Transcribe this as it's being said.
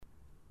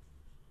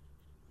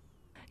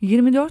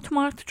24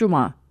 Mart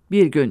Cuma,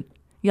 bir gün.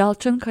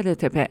 Yalçın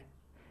Karatepe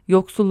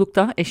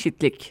Yoksullukta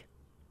eşitlik.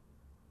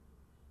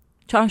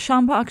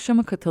 Çarşamba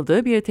akşamı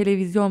katıldığı bir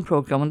televizyon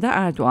programında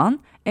Erdoğan,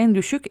 en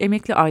düşük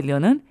emekli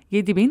aylığının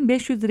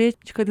 7.500 liraya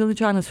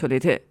çıkarılacağını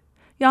söyledi.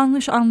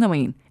 Yanlış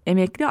anlamayın,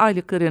 emekli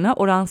aylıklarına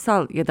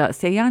oransal ya da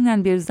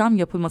seyyanen bir zam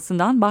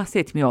yapılmasından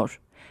bahsetmiyor.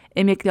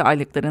 Emekli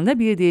aylıklarında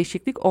bir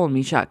değişiklik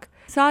olmayacak.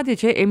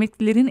 Sadece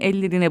emeklilerin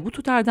ellerine bu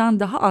tutardan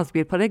daha az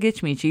bir para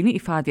geçmeyeceğini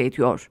ifade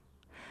ediyor.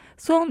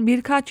 Son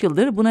birkaç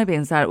yıldır buna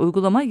benzer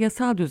uygulama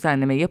yasal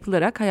düzenleme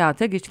yapılarak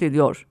hayata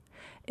geçiriliyor.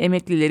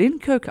 Emeklilerin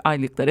kök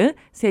aylıkları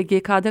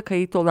SGK'da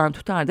kayıtlı olan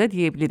tutarda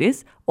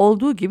diyebiliriz,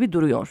 olduğu gibi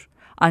duruyor.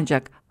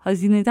 Ancak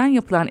hazineden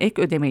yapılan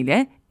ek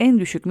ödemeyle en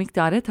düşük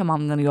miktara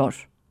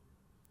tamamlanıyor.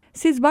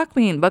 Siz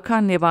bakmayın,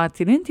 Bakan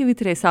Nebati'nin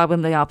Twitter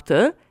hesabında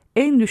yaptığı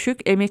en düşük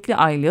emekli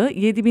aylığı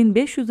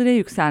 7.500 liraya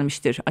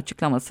yükselmiştir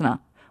açıklamasına.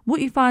 Bu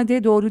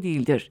ifade doğru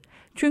değildir.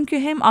 Çünkü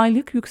hem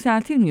aylık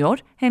yükseltilmiyor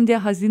hem de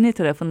hazine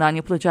tarafından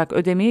yapılacak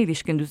ödemeye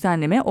ilişkin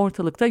düzenleme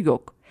ortalıkta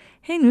yok.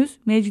 Henüz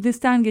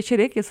meclisten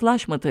geçerek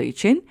yasalaşmadığı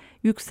için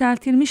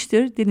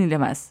yükseltilmiştir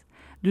denilemez.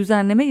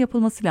 Düzenleme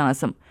yapılması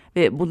lazım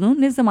ve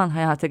bunun ne zaman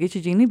hayata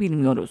geçeceğini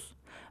bilmiyoruz.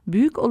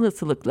 Büyük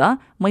olasılıkla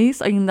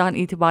Mayıs ayından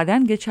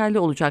itibaren geçerli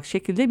olacak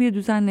şekilde bir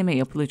düzenleme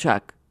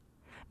yapılacak.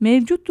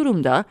 Mevcut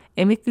durumda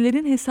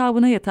emeklilerin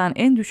hesabına yatan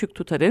en düşük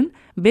tutarın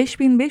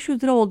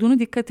 5.500 lira olduğunu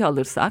dikkate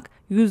alırsak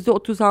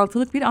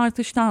 %36'lık bir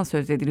artıştan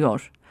söz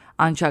ediliyor.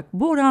 Ancak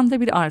bu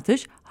oranda bir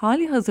artış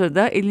hali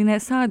hazırda eline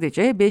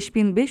sadece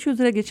 5.500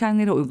 lira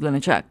geçenlere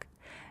uygulanacak.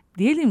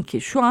 Diyelim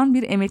ki şu an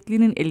bir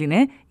emeklinin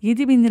eline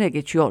 7.000 lira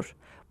geçiyor.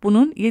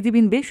 Bunun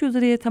 7.500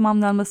 liraya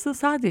tamamlanması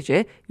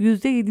sadece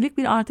 %7'lik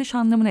bir artış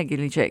anlamına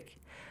gelecek.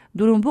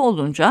 Durum bu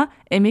olunca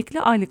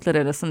emekli aylıklar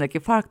arasındaki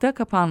fark da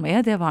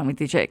kapanmaya devam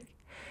edecek.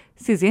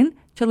 Sizin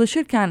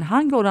çalışırken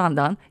hangi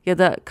orandan ya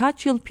da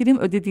kaç yıl prim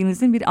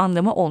ödediğinizin bir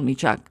anlamı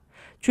olmayacak.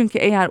 Çünkü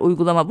eğer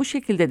uygulama bu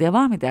şekilde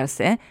devam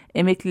ederse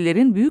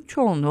emeklilerin büyük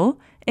çoğunluğu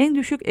en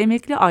düşük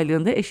emekli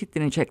aylığında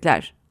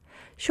eşitlenecekler.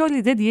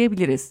 Şöyle de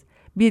diyebiliriz,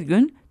 bir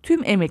gün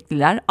tüm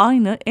emekliler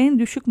aynı en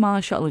düşük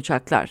maaşı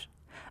alacaklar.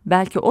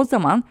 Belki o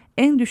zaman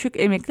en düşük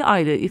emekli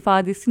aylığı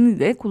ifadesini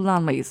de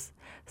kullanmayız.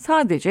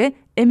 Sadece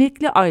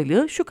emekli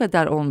aylığı şu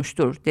kadar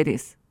olmuştur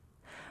deriz.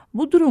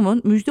 Bu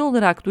durumun müjde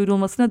olarak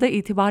duyurulmasına da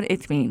itibar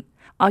etmeyin.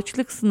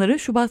 Açlık sınırı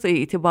Şubat ayı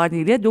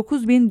itibariyle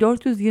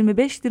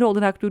 9.425 lira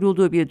olarak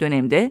duyurulduğu bir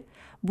dönemde,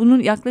 bunun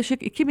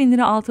yaklaşık 2.000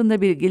 lira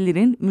altında bir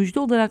gelirin müjde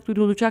olarak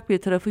duyurulacak bir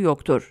tarafı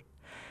yoktur.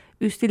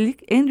 Üstelik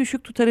en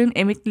düşük tutarın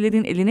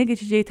emeklilerin eline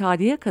geçeceği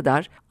tarihe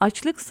kadar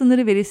açlık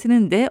sınırı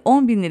verisinin de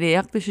 10.000 liraya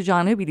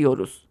yaklaşacağını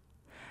biliyoruz.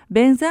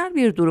 Benzer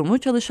bir durumu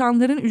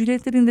çalışanların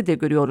ücretlerinde de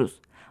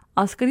görüyoruz.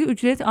 Asgari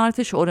ücret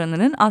artış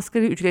oranının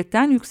asgari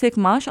ücretten yüksek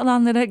maaş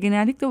alanlara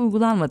genellikle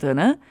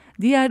uygulanmadığını,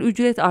 diğer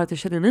ücret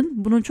artışlarının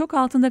bunun çok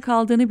altında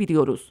kaldığını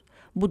biliyoruz.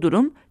 Bu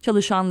durum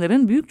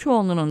çalışanların büyük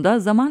çoğunluğunun da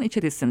zaman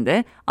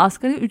içerisinde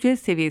asgari ücret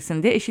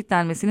seviyesinde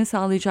eşitlenmesini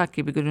sağlayacak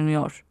gibi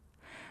görünüyor.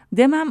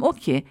 Demem o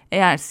ki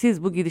eğer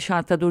siz bu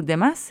gidişatta dur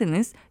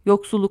demezseniz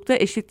yoksullukta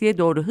eşitliğe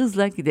doğru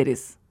hızla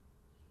gideriz.